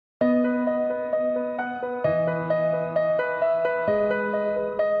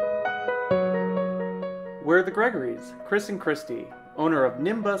We're the Gregorys, Chris and Christy, owner of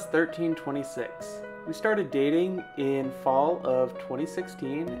Nimbus 1326. We started dating in fall of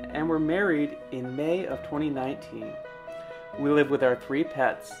 2016 and were married in May of 2019. We live with our 3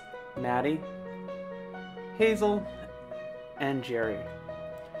 pets, Maddie, Hazel, and Jerry.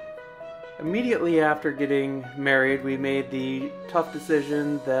 Immediately after getting married, we made the tough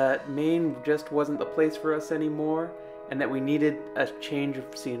decision that Maine just wasn't the place for us anymore and that we needed a change of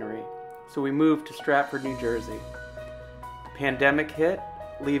scenery. So we moved to Stratford, New Jersey. The pandemic hit,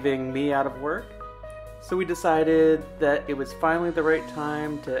 leaving me out of work. So we decided that it was finally the right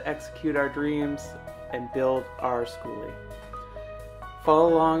time to execute our dreams and build our schoolie.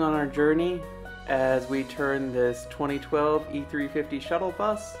 Follow along on our journey as we turn this 2012 E350 shuttle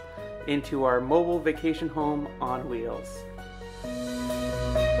bus into our mobile vacation home on wheels.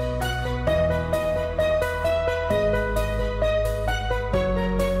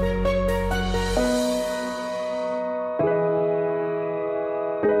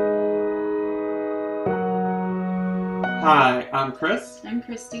 Hi, I'm Chris. I'm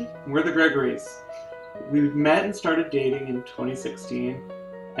Christy. We're the Gregorys. We met and started dating in 2016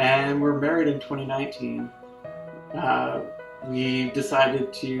 and we're married in 2019. We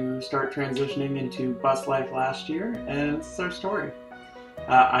decided to start transitioning into bus life last year, and this is our story.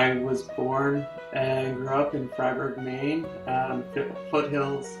 I was born and grew up in Freiburg, Maine,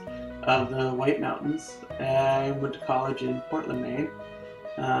 foothills of the White Mountains, and went to college in Portland, Maine,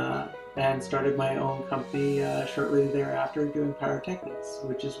 and started my own company shortly thereafter doing pyrotechnics,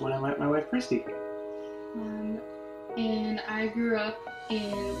 which is when I met my wife, Christy. And I grew up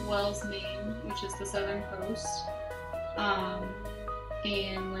in Wells, Maine, which is the southern coast.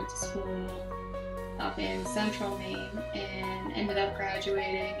 And went to school up in central Maine and ended up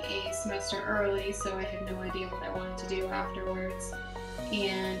graduating a semester early, so I had no idea what I wanted to do afterwards,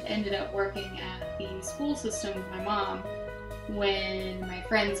 and ended up working at the school system with my mom when my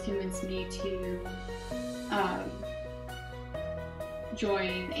friends convinced me to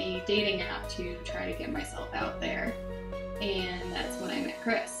join a dating app to try to get myself out there, and that's when I met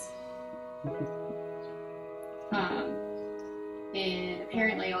Chris. And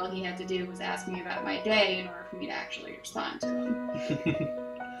apparently all he had to do was ask me about my day in order for me to actually respond to him.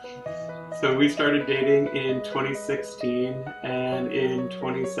 So we started dating in 2016, and in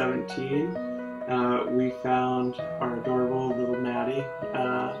 2017 we found our adorable little Maddie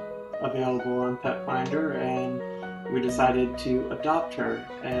available on Pet Finder, and we decided to adopt her.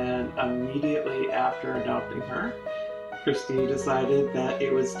 And immediately after adopting her, Christy decided that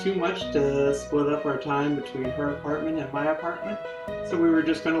it was too much to split up our time between her apartment and my apartment, so we were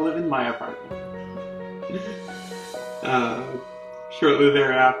just going to live in my apartment. Shortly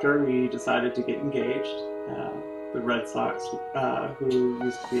thereafter, we decided to get engaged. The Red Sox, who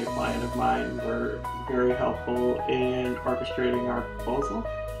used to be a client of mine, were very helpful in orchestrating our proposal,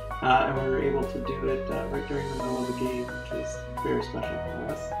 and we were able to do it right during the middle of the game, which was very special for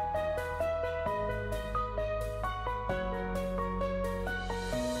us.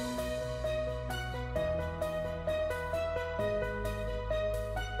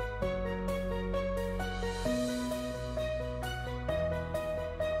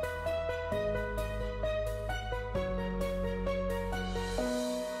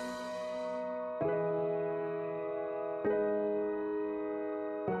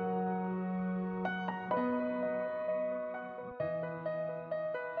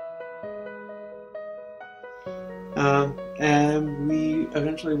 And we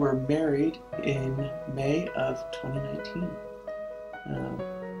eventually were married in May of 2019.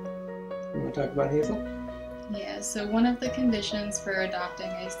 You want to talk about Hazel? Yeah, so one of the conditions for adopting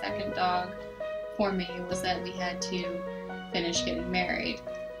a second dog for me was that we had to finish getting married.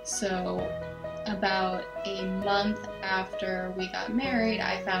 So about a month after we got married,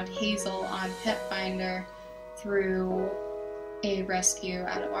 I found Hazel on Pet Finder through a rescue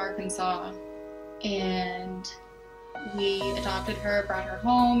out of Arkansas, and we adopted her, brought her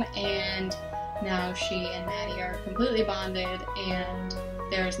home, and now she and Maddie are completely bonded, and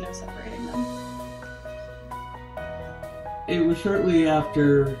there is no separating them. It was shortly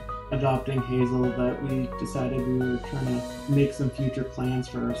after adopting Hazel that we decided we were trying to make some future plans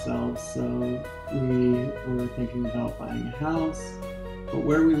for ourselves, so we were thinking about buying a house, but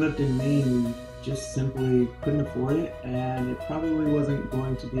where we lived in Maine, we just simply couldn't afford it, and it probably wasn't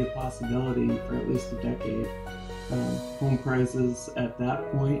going to be a possibility for at least a decade. Home prices at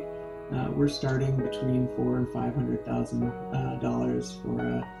that point were starting between $400,000 and $500,000 for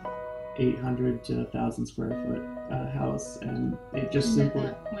a 800 to 1,000 square foot house, and it just simply.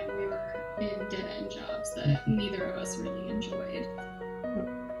 At that point, we were in dead-end jobs that neither of us really enjoyed.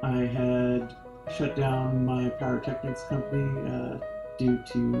 I had shut down my pyrotechnics company due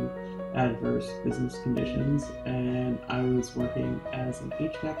to adverse business conditions, and I was working as an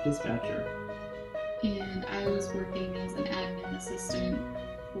HVAC dispatcher. And I was working as an admin assistant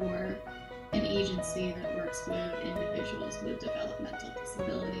for an agency that works with individuals with developmental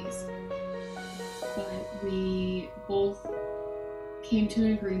disabilities. But we both came to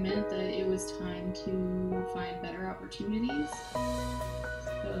an agreement that it was time to find better opportunities.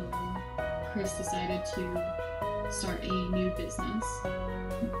 So Chris decided to start a new business.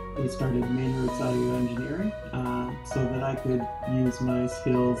 We started Main Roots Audio Engineering so that I could use my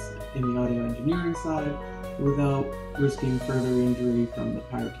skills in the audio engineering side without risking further injury from the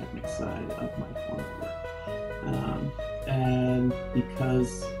pyrotechnics side of my former work. And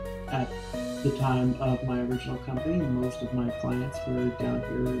because at the time of my original company, most of my clients were down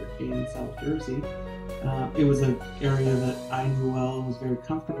here in South Jersey, it was an area that I knew well and was very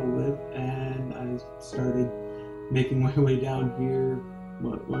comfortable with, and I started making my way down here,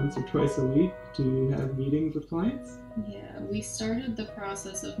 once or twice a week to have meetings with clients? Yeah, we started the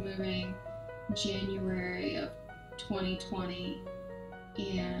process of moving January of 2020,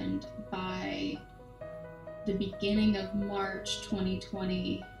 and by the beginning of March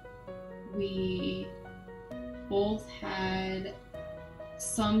 2020, we both had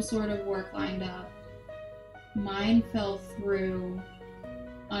some sort of work lined up. Mine fell through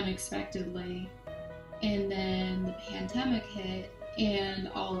unexpectedly, and then the pandemic hit, and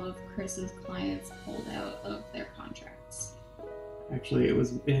all of Chris's clients pulled out of their contracts. Actually, it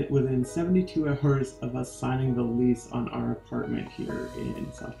was within 72 hours of us signing the lease on our apartment here in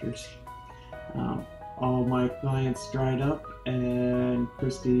South Jersey. All my clients dried up, and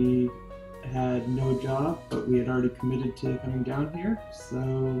Christy had no job, but we had already committed to coming down here,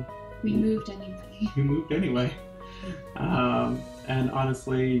 so we moved anyway. We moved anyway. And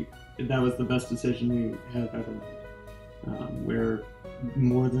honestly, that was the best decision we have ever made. We're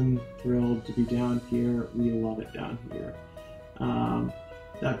more than thrilled to be down here. We love it down here.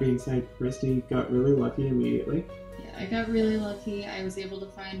 That being said, Christy got really lucky immediately. Yeah, I got really lucky. I was able to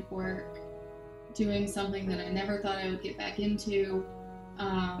find work doing something that I never thought I would get back into.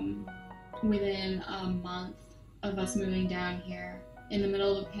 Within a month of us moving down here, in the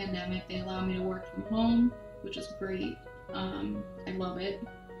middle of the pandemic, they allowed me to work from home, which is great. I love it.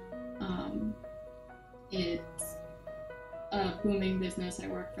 It's a booming business. I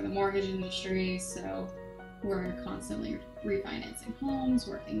work for the mortgage industry, so we're constantly refinancing homes,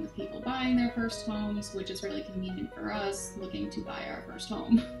 working with people buying their first homes, which is really convenient for us looking to buy our first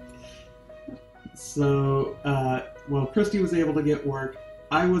home. So, while Christy was able to get work,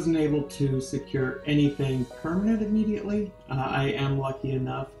 I wasn't able to secure anything permanent immediately. I am lucky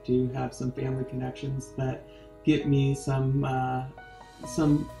enough to have some family connections that get me some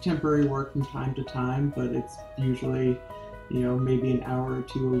temporary work from time to time, but it's usually, maybe an hour or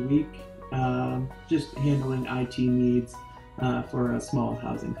two a week, just handling IT needs for a small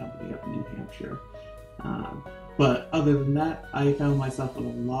housing company up in New Hampshire. But other than that, I found myself with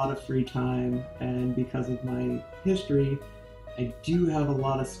a lot of free time, and because of my history, I do have a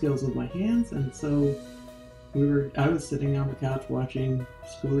lot of skills with my hands, and so I was sitting on the couch watching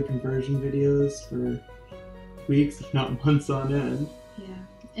schoolie conversion videos for weeks, if not months on end. Yeah,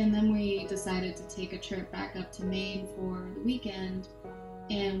 and then we decided to take a trip back up to Maine for the weekend,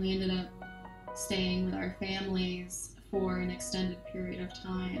 and we ended up staying with our families for an extended period of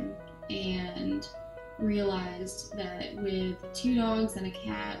time, and realized that with 2 dogs and a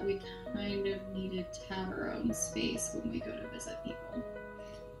cat, we kind of needed to have our own space when we go to visit people.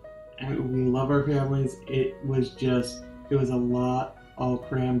 And we love our families. It was a lot all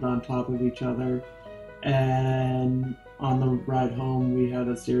crammed on top of each other. And on the ride home, we had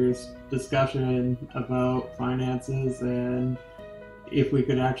a serious discussion about finances and if we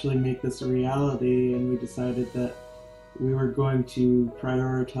could actually make this a reality. And we decided that we were going to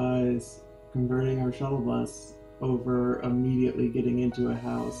prioritize converting our shuttle bus over immediately getting into a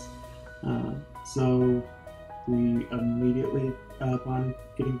house. So we immediately, upon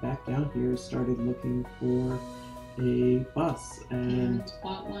getting back down here, started looking for a bus and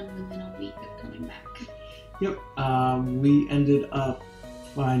bought one within a week of coming back. Yep. We ended up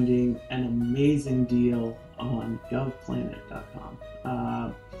finding an amazing deal on govplanet.com.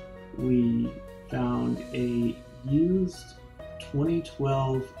 We found a used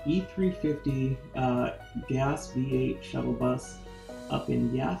 2012 E350 gas V8 shuttle bus up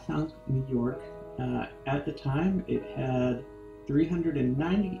in Yathunk, New York. At the time, it had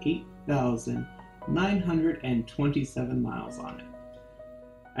 398,927 miles on it.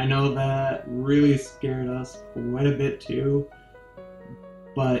 I know that really scared us quite a bit too,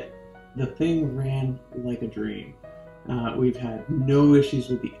 but the thing ran like a dream. We've had no issues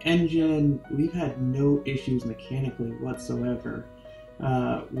with the engine. We've had no issues mechanically whatsoever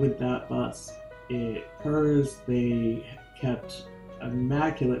with that bus. It purrs. They kept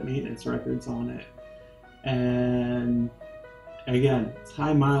immaculate maintenance records on it. And again, it's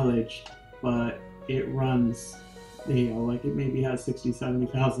high mileage, but it runs, like it maybe has 60,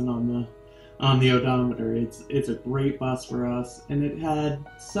 70,000 on the odometer. It's a great bus for us, and it had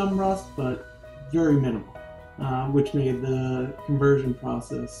some rust, but very minimal, which made the conversion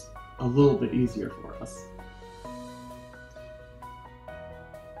process a little bit easier for us.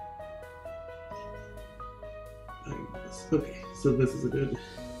 Okay, so this is a good.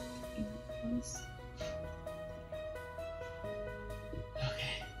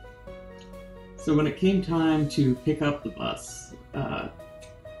 Okay. So when it came time to pick up the bus,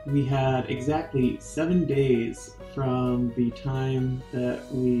 we had exactly 7 days from the time that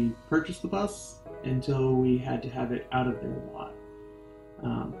we purchased the bus until we had to have it out of their lot.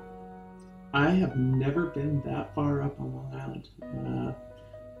 I have never been that far up on Long Island.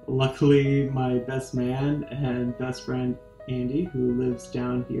 Luckily, my best man and best friend Andy, who lives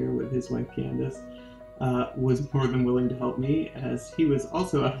down here with his wife Candace, was more than willing to help me, as he was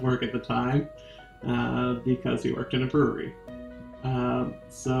also out of work at the time because he worked in a brewery.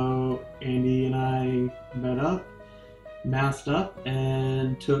 So Andy and I met up, masked up,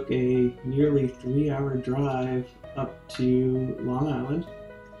 and took a nearly 3-hour drive up to Long Island,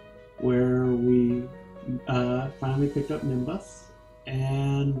 where we finally picked up Nimbus,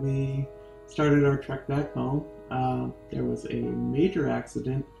 and we started our trek back home. There was a major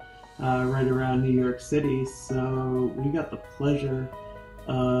accident right around New York City, so we got the pleasure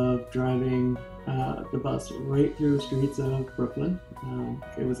of driving the bus right through the streets of Brooklyn.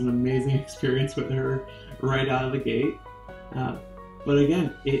 It was an amazing experience with her right out of the gate. But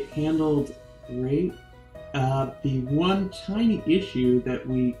again, it handled great. The one tiny issue that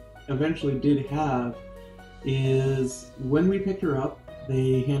we eventually did have is when we picked her up,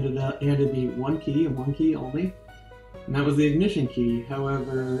 they handed me one key and one key only, and that was the ignition key.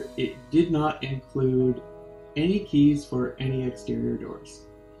 However, it did not include any keys for any exterior doors.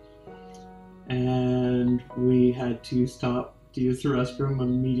 And we had to stop to use the restroom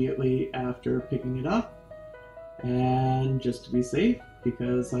immediately after picking it up. And just to be safe,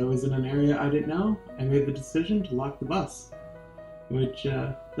 because I was in an area I didn't know, I made the decision to lock the bus, which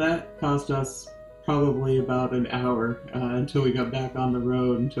that cost us probably about an hour until we got back on the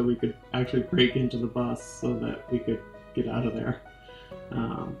road, until we could actually break into the bus so that we could get out of there.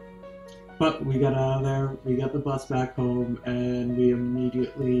 But we got out of there, we got the bus back home, and we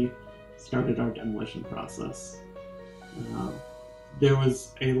immediately started our demolition process. There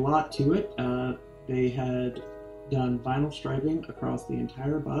was a lot to it. They had done vinyl striping across the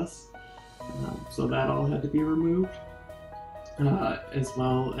entire bus, so that all had to be removed. As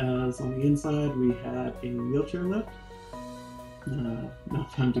well as on the inside, we had a wheelchair lift.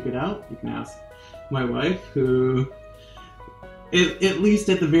 Not fun to get out. You can ask my wife, who, at least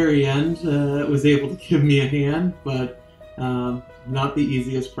at the very end, was able to give me a hand, but not the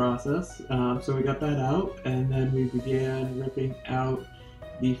easiest process. So we got that out, and then we began ripping out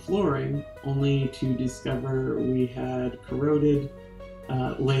the flooring, only to discover we had corroded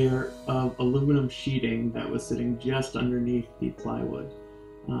layer of aluminum sheeting that was sitting just underneath the plywood.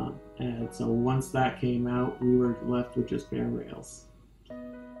 And so once that came out, we were left with just bare rails,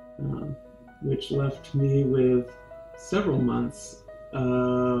 which left me with several months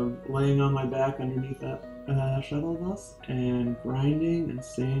of laying on my back underneath that shuttle bus and grinding and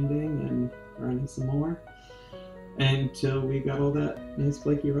sanding and grinding some more until we got all that nice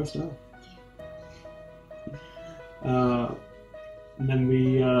flaky rust off. And then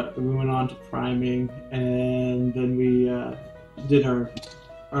we went on to priming, and then we did our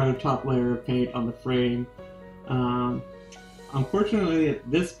top layer of paint on the frame. Unfortunately, at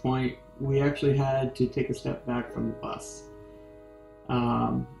this point, we actually had to take a step back from the bus.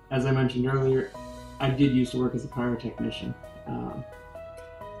 As I mentioned earlier, I did used to work as a pyrotechnician.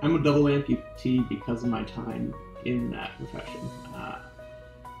 I'm a double amputee because of my time in that profession.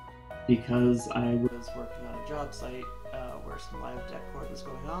 Because I was working on a job site where some live deck cord was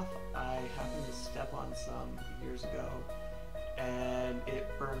going off, I happened to step on some years ago, and it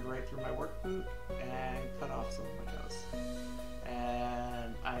burned right through my work boot and cut off some of my toes.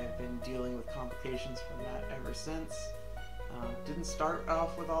 And I have been dealing with complications from that ever since. Didn't start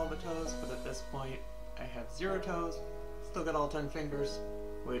off with all the toes, but at this point I have 0 toes, still got all 10 fingers,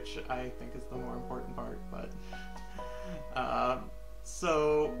 which I think is the more important part. But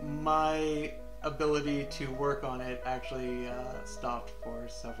so my ability to work on it actually stopped for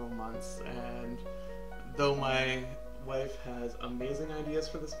several months, and though my wife has amazing ideas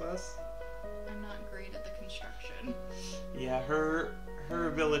for this bus, I'm not great at the construction. yeah, her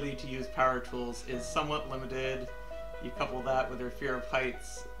ability to use power tools is somewhat limited. You couple that with her fear of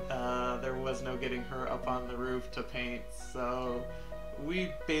heights, there was no getting her up on the roof to paint, so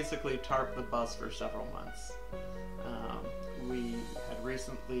we basically tarped the bus for several months. We had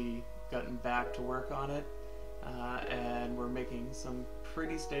recently gotten back to work on it, and we're making some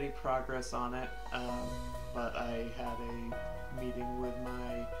pretty steady progress on it, but I had a meeting with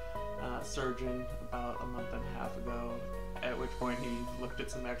my surgeon about a month and a half ago, at which point he looked at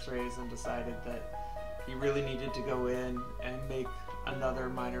some x-rays and decided that he really needed to go in and make another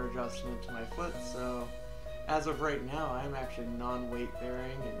minor adjustment to my foot. So as of right now, I'm actually non-weight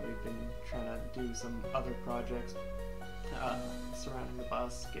bearing, and we've been trying to do some other projects surrounding the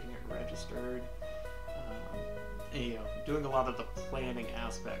bus, getting it registered, and, doing a lot of the planning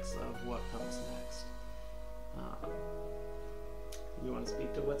aspects of what comes next. You want to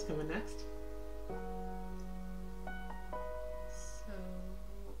speak to what's coming next? So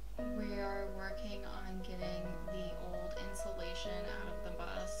we are working on getting the old insulation out of the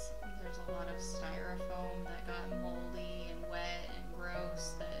bus. There's a lot of styrofoam that got moldy and wet and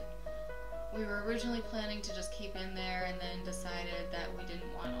gross that we were originally planning to just keep in there, and then decided that we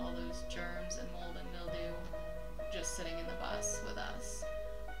didn't want all those germs and mold and mildew just sitting in the bus with us.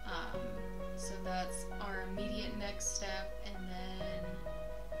 So that's our immediate next step, and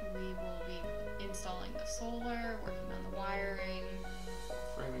then we will be installing the solar, working on the wiring,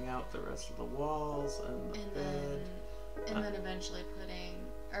 Framing out the rest of the walls and the bed. and then eventually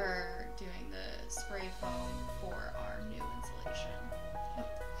doing the spray foam for our new insulation.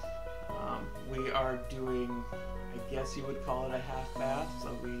 We are doing, I guess you would call it a half bath,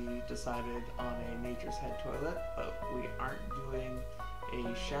 so we decided on a Nature's Head toilet, but we aren't doing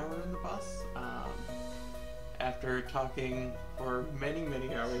a shower in the bus. After talking for many,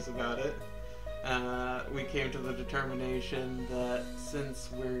 many hours about it, we came to the determination that since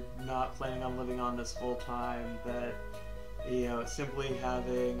we're not planning on living on this full time, that simply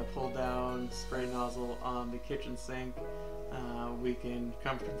having a pull down spray nozzle on the kitchen sink, we can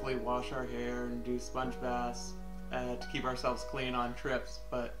comfortably wash our hair and do sponge baths to keep ourselves clean on trips,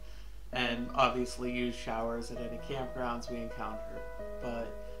 and obviously use showers at any campgrounds we encounter.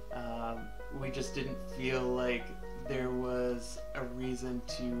 But we just didn't feel like there was a reason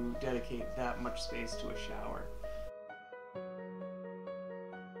to dedicate that much space to a shower.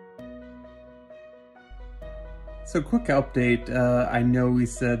 So quick update, I know we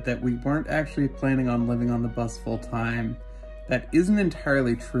said that we weren't actually planning on living on the bus full time. That isn't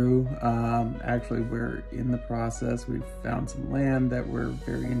entirely true. Actually, we're in the process. We've found some land that we're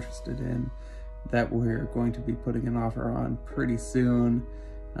very interested in, that we're going to be putting an offer on pretty soon.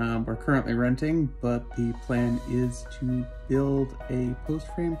 We're currently renting, but the plan is to build a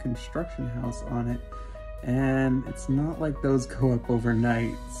post-frame construction house on it, and it's not like those go up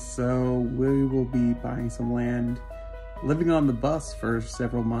overnight, so we will be buying some land, living on the bus for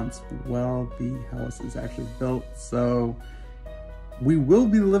several months while the house is actually built. So we will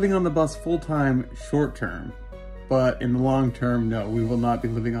be living on the bus full-time short-term, but in the long term, no, we will not be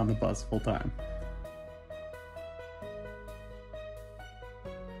living on the bus full-time.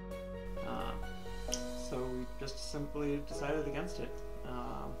 So we just simply decided against it.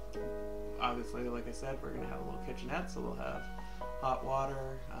 Obviously, like I said, we're going to have a little kitchenette, so we'll have hot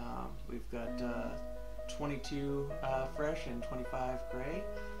water. We've got 22 fresh and 25 gray,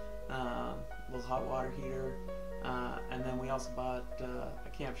 little hot water heater, and then we also bought a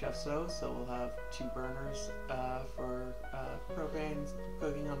Camp Chef stove, so we'll have 2 burners for propane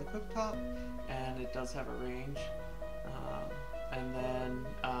cooking on the cooktop, and it does have a range. And then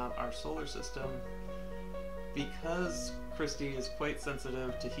our solar system, because Christy is quite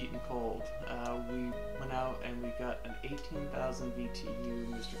sensitive to heat and cold, we went out and we got an 18,000 BTU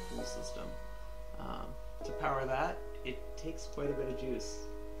Mr. Cool system. To power that, it takes quite a bit of juice.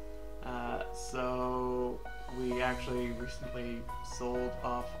 So we actually recently sold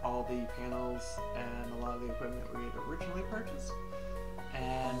off all the panels and a lot of the equipment we had originally purchased,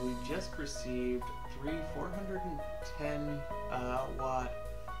 and we just received 3 410 watt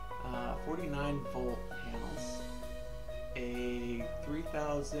 49 volt panels, a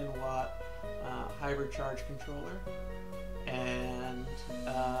 3000 watt hybrid charge controller, and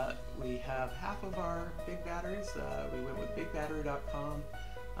we have half of our big batteries. We went with bigbattery.com,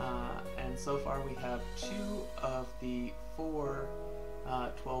 and so far we have 2 of the 4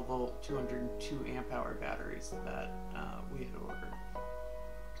 12 volt 202 amp hour batteries that we had ordered.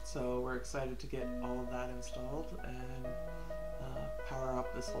 So we're excited to get all of that installed and power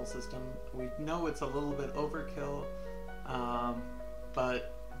up this whole system. We know it's a little bit overkill,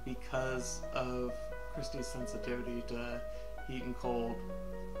 but because of Christy's sensitivity to heat and cold,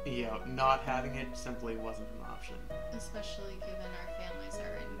 not having it simply wasn't an option. Especially given our families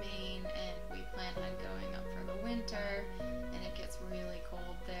are in Maine and we plan on going up for the winter, and it gets really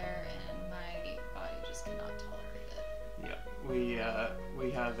cold there, and my body just cannot tolerate it. Yeah,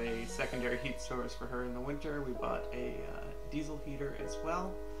 we have a secondary heat source for her in the winter. We bought a diesel heater as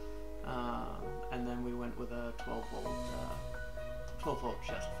well, and then we went with a 12 volt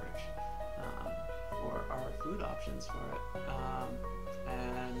chest fridge for our food options for it.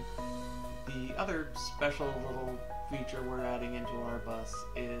 And the other special little feature we're adding into our bus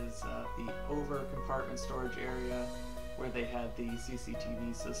is the over compartment storage area where they had the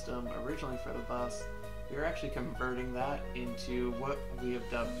CCTV system originally for the bus. We're actually converting that into what we have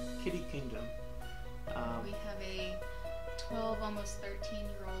dubbed Kitty Kingdom. We have a 12, almost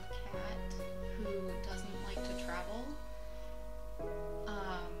 13-year-old cat who doesn't like to travel,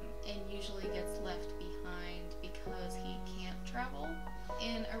 and usually gets left behind because he can't travel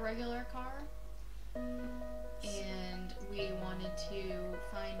in a regular car. And we wanted to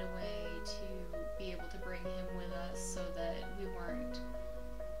find a way to be able to bring him with us so that we weren't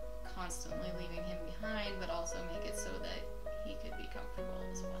constantly leaving him behind, but also make it so that he could be comfortable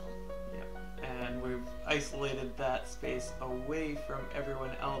as well. Yeah, and we've isolated that space away from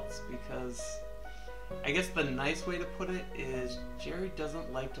everyone else because I guess the nice way to put it is Jerry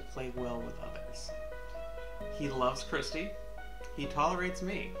doesn't like to play well with others. He loves Christy. He tolerates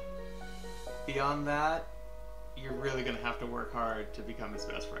me. Beyond that, you're really going to have to work hard to become his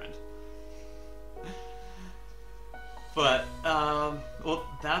best friend. But, well,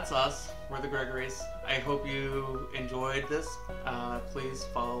 that's us. We're the Gregorys. I hope you enjoyed this. Please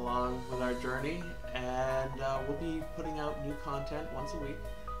follow along with our journey, and we'll be putting out new content once a week.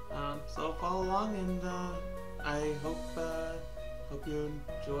 So follow along, and I hope you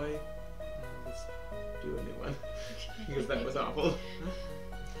enjoy. Let's do a new one because that was awful.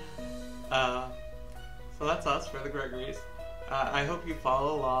 So that's us. We're the Gregorys. I hope you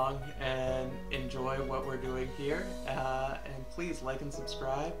follow along and enjoy what we're doing here. And please like and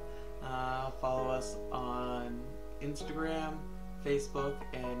subscribe. Follow us on Instagram, Facebook,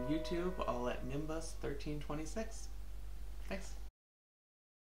 and YouTube, all at Nimbus 1326. Thanks.